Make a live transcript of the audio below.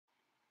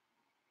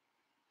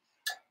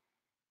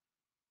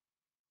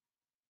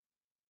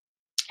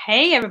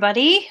Hey,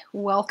 everybody.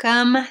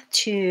 Welcome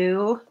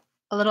to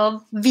a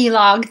little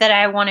vlog that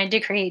I wanted to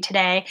create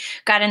today.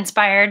 Got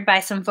inspired by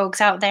some folks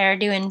out there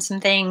doing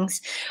some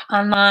things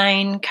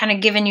online, kind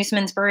of giving you some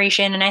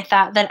inspiration, and I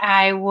thought that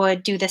I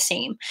would do the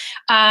same.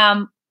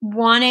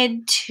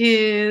 Wanted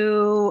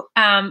to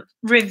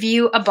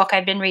review a book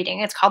I've been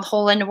reading. It's called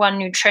Whole in One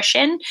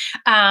Nutrition.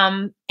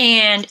 And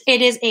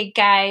it is a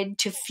guide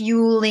to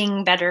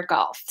fueling better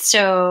golf.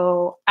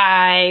 So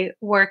I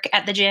work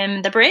at the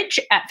gym, The Bridge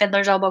at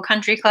Fiddler's Elbow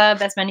Country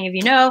Club, as many of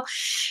you know.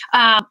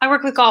 I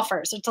work with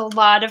golfers. It's a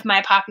lot of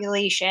my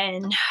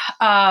population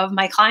of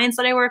my clients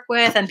that I work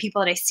with and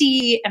people that I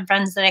see and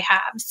friends that I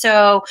have.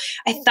 So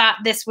I thought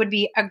this would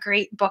be a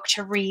great book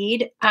to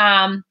read.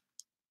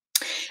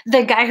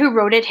 The guy who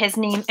wrote it, his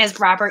name is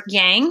Robert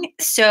Yang.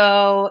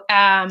 So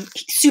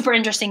super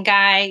interesting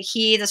guy.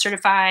 He's a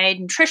certified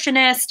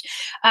nutritionist,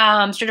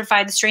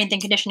 certified strength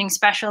and conditioning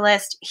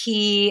specialist.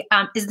 He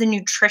is the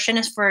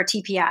nutritionist for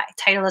TPI,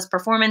 Titleist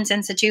Performance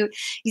Institute.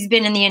 He's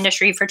been in the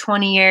industry for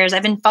 20 years.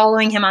 I've been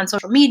following him on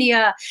social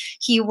media.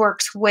 He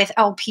works with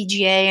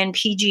LPGA and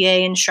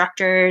PGA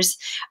instructors.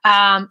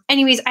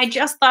 Anyways, I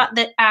just thought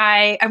that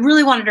I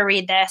really wanted to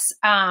read this.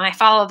 I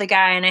follow the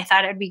guy and I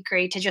thought it'd be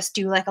great to just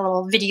do like a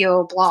little video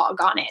blog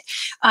on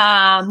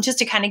it, just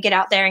to kind of get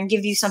out there and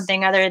give you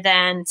something other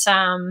than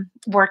some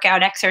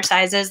workout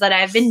exercises that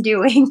I've been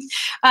doing.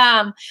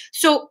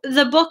 So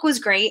the book was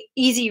great,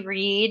 easy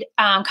read,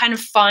 kind of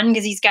fun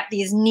because he's got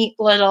these neat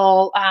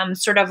little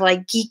sort of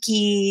like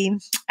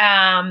geeky,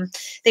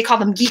 they call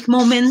them geek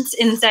moments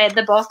inside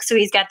the book. So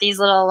he's got these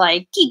little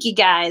like geeky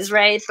guys,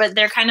 right? But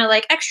they're kind of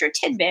like extra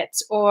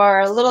tidbits or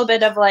a little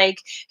bit of like,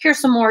 here's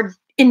some more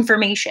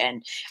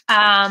information.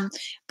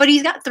 But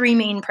he's got three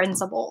main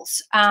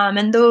principles.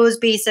 And those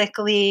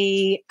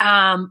basically,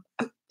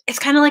 it's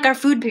kind of like our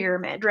food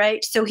pyramid,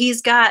 right? So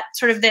he's got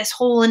sort of this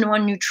whole in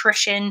one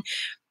nutrition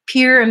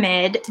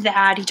pyramid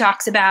that he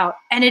talks about,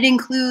 and it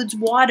includes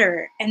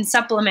water and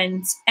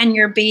supplements and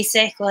your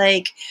basic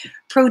like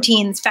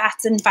proteins,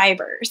 fats, and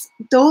fibers.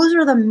 Those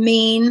are the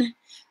main,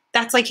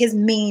 that's like his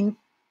main,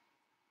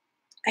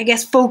 I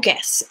guess,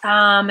 focus.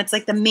 It's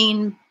like the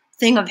main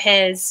thing of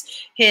his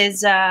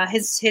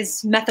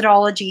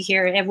methodology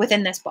here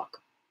within this book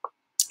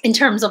in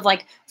terms of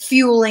like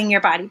fueling your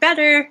body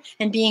better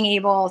and being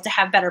able to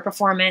have better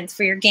performance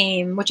for your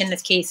game, which in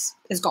this case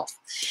is golf.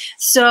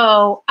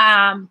 So,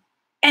 and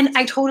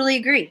I totally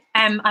agree.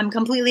 I'm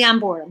completely on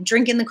board. I'm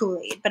drinking the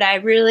Kool-Aid, but I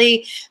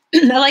really,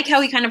 I like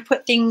how he kind of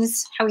put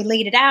things, how he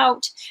laid it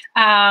out.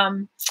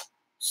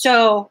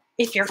 So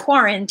if you're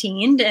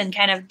quarantined and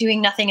kind of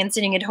doing nothing and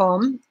sitting at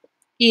home,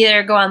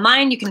 either go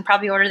online, you can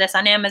probably order this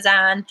on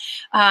Amazon,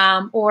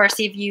 or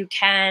see if you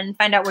can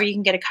find out where you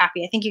can get a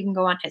copy. I think you can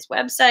go on his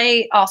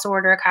website, also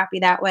order a copy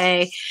that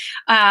way.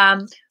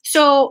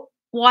 So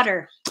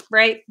water,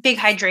 right? Big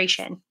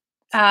hydration.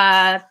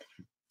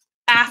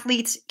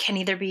 Athletes can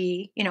either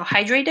be,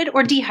 hydrated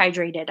or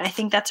dehydrated. I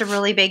think that's a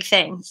really big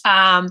thing.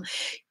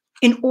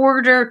 In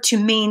order to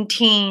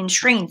maintain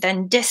strength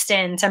and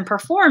distance and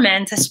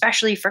performance,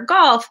 especially for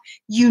golf,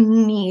 you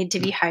need to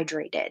be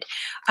hydrated.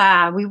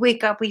 We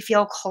wake up, we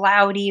feel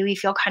cloudy, we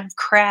feel kind of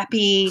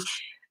crappy.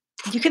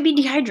 You could be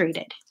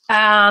dehydrated.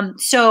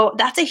 So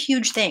that's a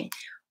huge thing.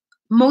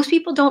 Most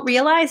people don't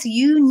realize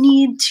you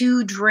need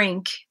to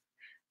drink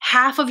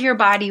half of your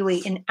body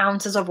weight in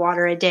ounces of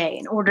water a day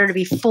in order to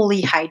be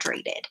fully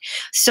hydrated.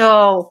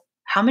 So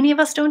how many of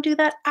us don't do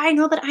that? I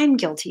know that I'm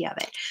guilty of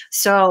it.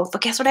 So,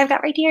 but guess what I've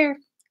got right here?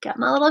 Got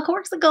my little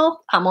corksicle.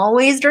 I'm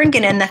always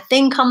drinking, and the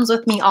thing comes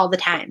with me all the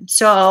time.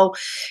 So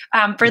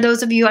for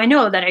those of you I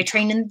know that I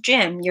train in the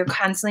gym, you're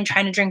constantly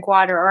trying to drink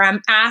water, or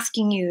I'm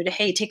asking you to,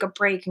 hey, take a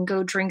break and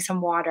go drink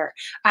some water.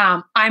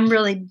 I'm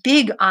really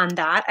big on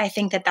that. I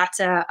think that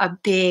that's a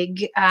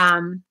big,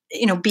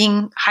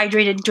 being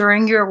hydrated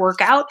during your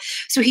workout.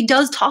 So he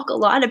does talk a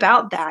lot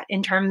about that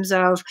in terms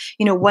of,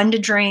 when to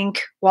drink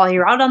while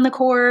you're out on the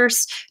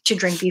course, to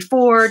drink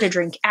before, to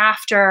drink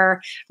after.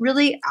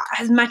 Really,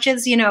 as much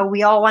as,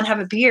 we all want to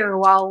have a beer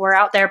while we're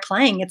out there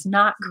playing, it's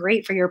not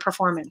great for your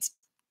performance.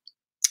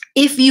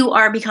 If you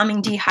are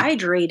becoming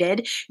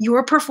dehydrated,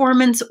 your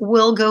performance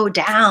will go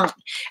down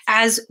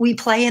as we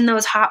play in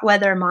those hot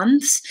weather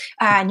months,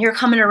 and you're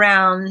coming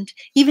around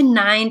even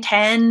 9,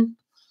 10,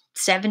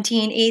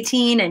 17,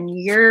 18, and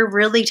you're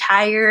really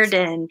tired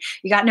and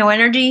you got no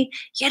energy,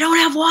 you don't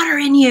have water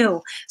in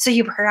you. So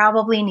you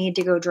probably need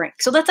to go drink.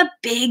 So that's a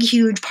big,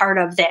 huge part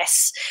of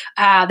this,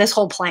 this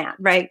whole plan,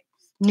 right?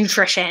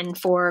 Nutrition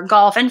for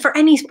golf and for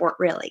any sport,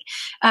 really.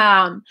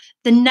 The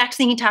next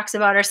thing he talks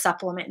about are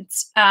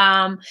supplements.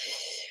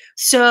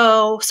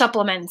 So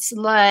supplements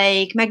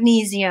like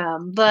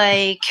magnesium,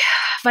 like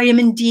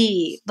vitamin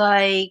D,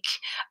 like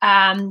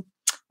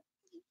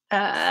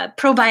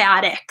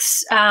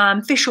probiotics,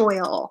 fish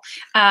oil,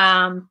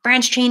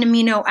 branched chain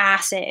amino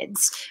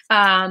acids.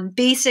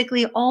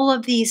 Basically, all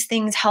of these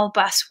things help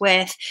us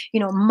with,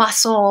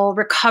 muscle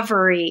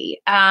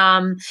recovery,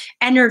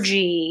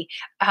 energy,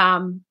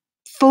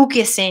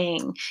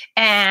 focusing.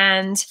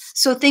 And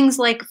so things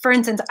like, for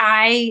instance,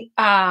 I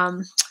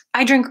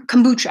I drink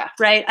kombucha,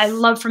 right? I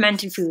love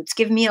fermented foods.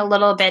 Give me a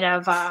little bit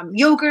of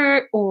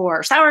yogurt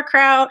or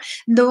sauerkraut.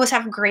 Those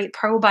have great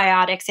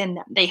probiotics in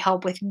them. They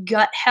help with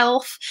gut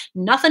health.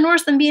 Nothing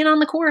worse than being on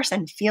the course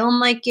and feeling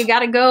like you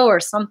got to go or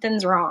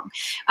something's wrong.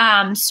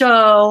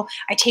 So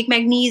I take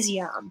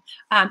magnesium,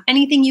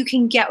 anything you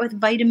can get with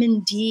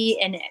vitamin D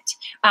in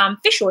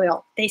it. Fish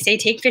oil. They say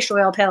take fish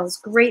oil pills.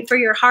 Great for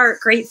your heart.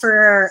 Great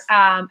for,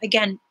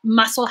 again,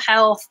 muscle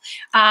health.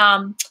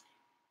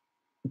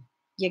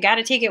 You got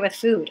to take it with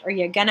food or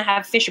you're going to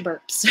have fish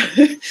burps.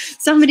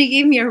 Somebody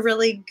gave me a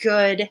really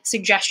good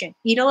suggestion.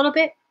 Eat a little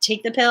bit,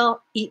 take the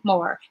pill, eat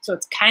more. So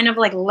it's kind of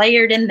like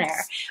layered in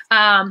there.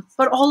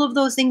 But all of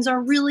those things are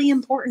really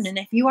important. And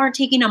if you are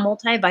taking a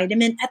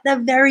multivitamin at the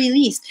very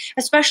least,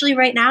 especially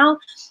right now,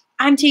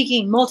 I'm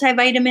taking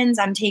multivitamins.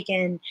 I'm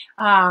taking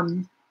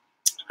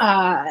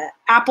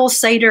apple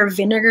cider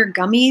vinegar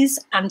gummies.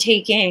 I'm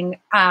taking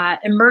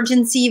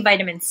emergency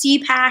vitamin C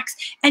packs,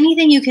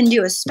 anything you can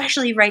do,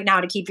 especially right now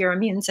to keep your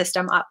immune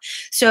system up.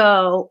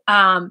 So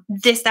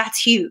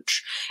that's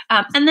huge.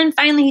 And then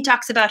finally, he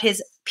talks about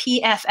his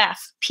PFF,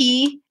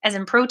 P as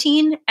in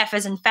protein, F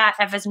as in fat,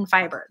 F as in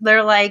fiber.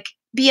 They're like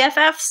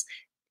BFFs,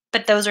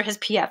 but those are his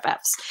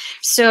PFFs.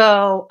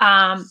 So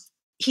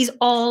he's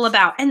all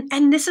about,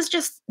 and this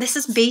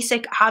is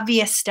basic,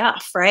 obvious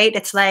stuff, right?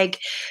 It's like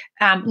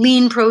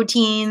lean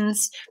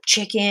proteins,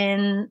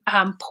 chicken,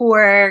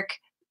 pork,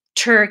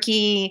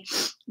 turkey,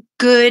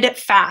 good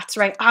fats,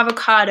 right?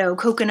 Avocado,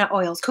 coconut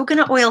oils.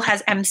 Coconut oil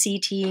has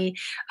MCT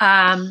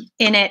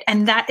in it,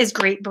 and that is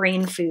great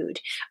brain food.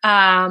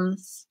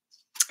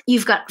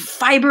 You've got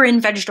fiber in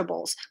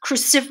vegetables,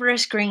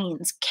 cruciferous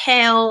greens,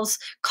 kales,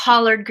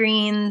 collard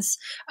greens.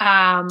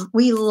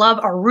 We love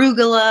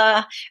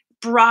arugula,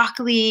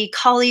 broccoli,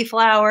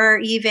 cauliflower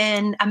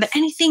even, but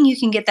anything you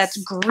can get that's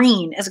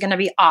green is going to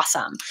be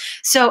awesome.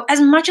 So as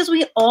much as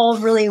we all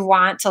really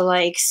want to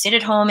like sit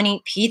at home and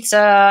eat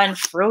pizza and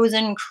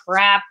frozen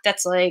crap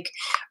that's like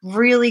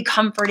really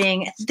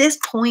comforting, at this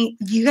point,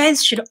 you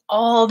guys should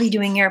all be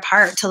doing your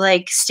part to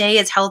like stay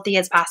as healthy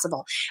as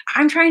possible.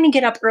 I'm trying to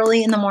get up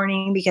early in the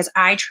morning because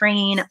I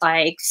train at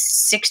like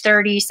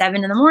 6:30,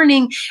 7 in the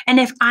morning. And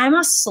if I'm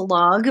a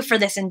slug for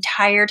this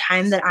entire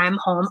time that I'm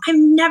home,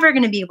 I'm never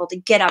going to be able to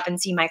get up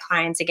and see my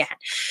clients again.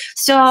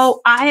 So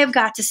I have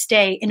got to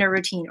stay in a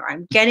routine where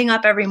I'm getting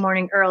up every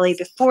morning early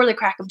before the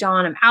crack of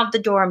dawn. I'm out the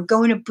door. I'm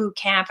going to boot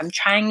camp. I'm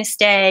trying to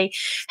stay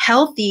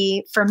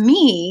healthy for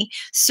me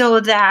so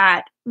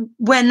that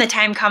when the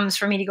time comes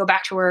for me to go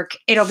back to work,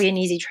 it'll be an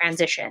easy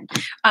transition,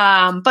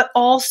 but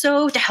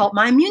also to help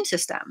my immune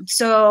system.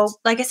 So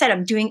like I said,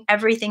 I'm doing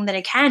everything that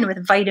I can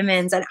with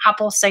vitamins and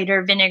apple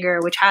cider vinegar,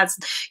 which has,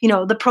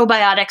 the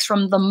probiotics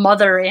from the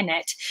mother in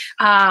it.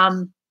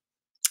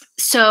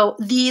 So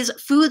these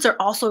foods are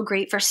also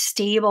great for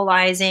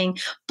stabilizing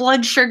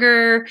blood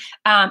sugar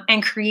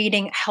and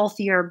creating a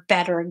healthier,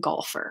 better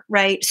golfer,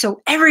 right?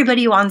 So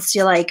everybody wants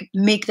to like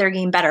make their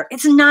game better.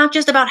 It's not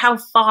just about how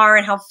far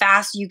and how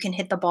fast you can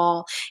hit the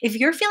ball. If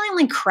you're feeling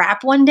like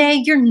crap one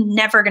day, you're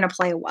never going to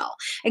play well.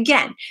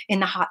 Again, in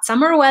the hot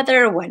summer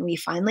weather, when we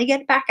finally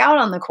get back out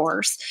on the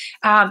course,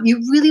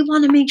 you really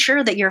want to make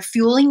sure that you're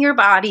fueling your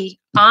body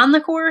on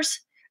the course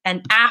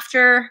and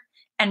after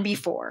and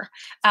before.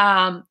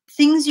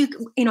 Things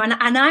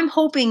and I'm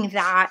hoping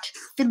that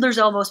Fiddler's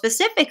Elbow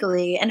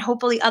specifically, and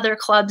hopefully other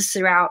clubs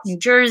throughout New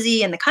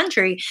Jersey and the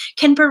country,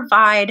 can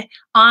provide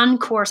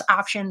on-course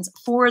options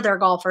for their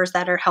golfers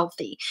that are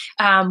healthy.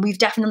 We've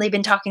definitely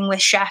been talking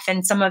with Chef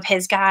and some of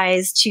his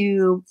guys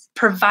to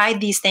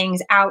provide these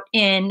things out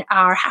in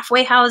our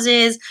halfway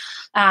houses,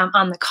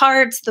 on the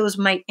carts. Those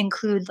might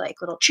include like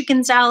little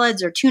chicken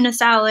salads or tuna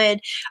salad.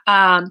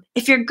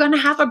 If you're going to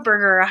have a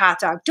burger or a hot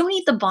dog, don't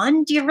eat the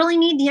bun. Do you really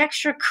need the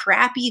extra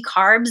crappy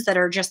carbs that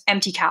are just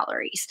empty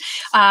calories?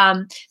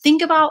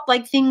 Think about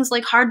like things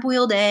like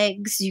hard-boiled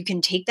eggs. You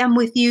can take them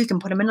with you. You can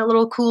put them in a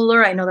little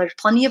cooler. I know there's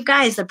plenty of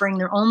guys that bring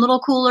their own little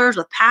coolers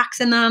with packs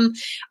in them.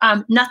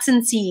 Nuts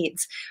and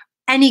seeds,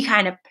 any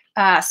kind of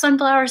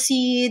sunflower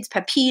seeds,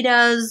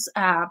 pepitas,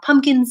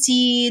 pumpkin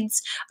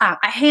seeds, a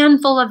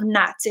handful of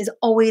nuts is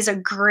always a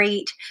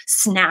great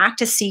snack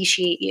to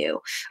satiate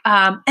you.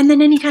 And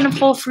then any kind of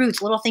whole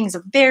fruits, little things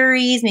of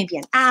berries, maybe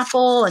an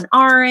apple, an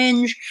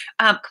orange.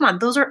 Come on,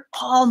 those are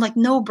all like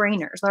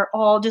no-brainers. They're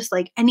all just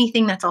like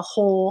anything that's a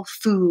whole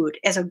food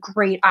is a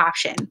great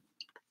option.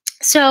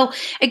 So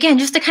again,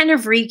 just to kind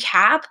of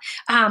recap,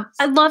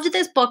 I loved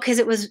this book because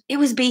it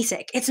was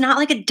basic. It's not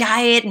like a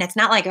diet, and it's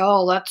not like,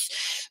 oh,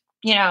 let's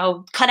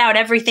cut out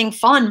everything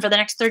fun for the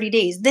next 30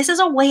 days. This is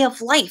a way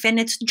of life. And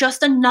it's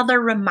just another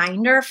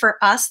reminder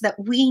for us that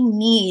we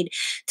need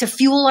to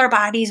fuel our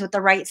bodies with the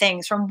right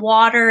things, from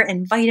water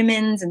and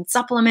vitamins and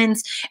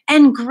supplements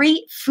and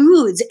great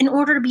foods, in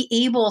order to be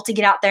able to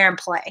get out there and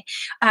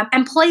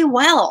play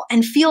well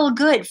and feel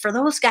good. For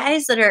those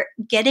guys that are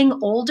getting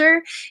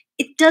older,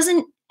 it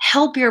doesn't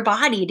help your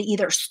body to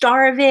either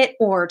starve it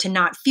or to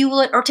not fuel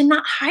it or to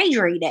not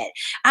hydrate it.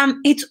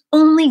 It's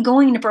only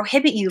going to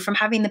prohibit you from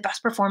having the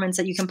best performance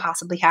that you can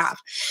possibly have.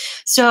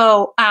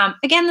 So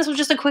again, this was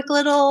just a quick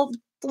little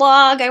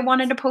vlog I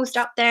wanted to post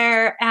out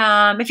there.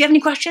 If you have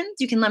any questions,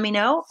 you can let me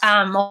know.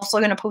 I'm also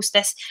going to post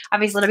this,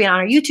 obviously, it'll be on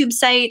our YouTube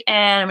site,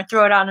 and I'm going to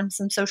throw it out on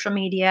some social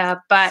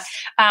media. But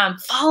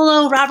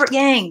follow Robert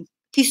Yang.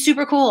 He's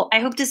super cool. I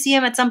hope to see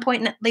him at some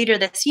point later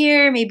this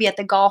year, maybe at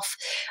the golf.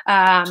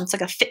 It's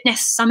like a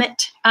fitness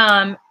summit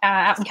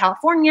out in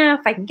California,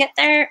 if I can get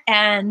there,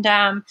 and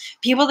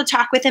be able to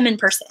talk with him in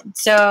person.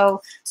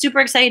 So super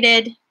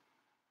excited.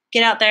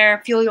 Get out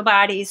there, fuel your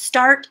bodies.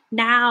 Start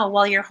now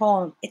while you're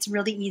home. It's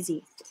really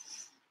easy.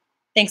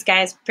 Thanks,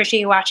 guys. Appreciate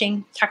you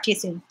watching. Talk to you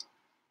soon.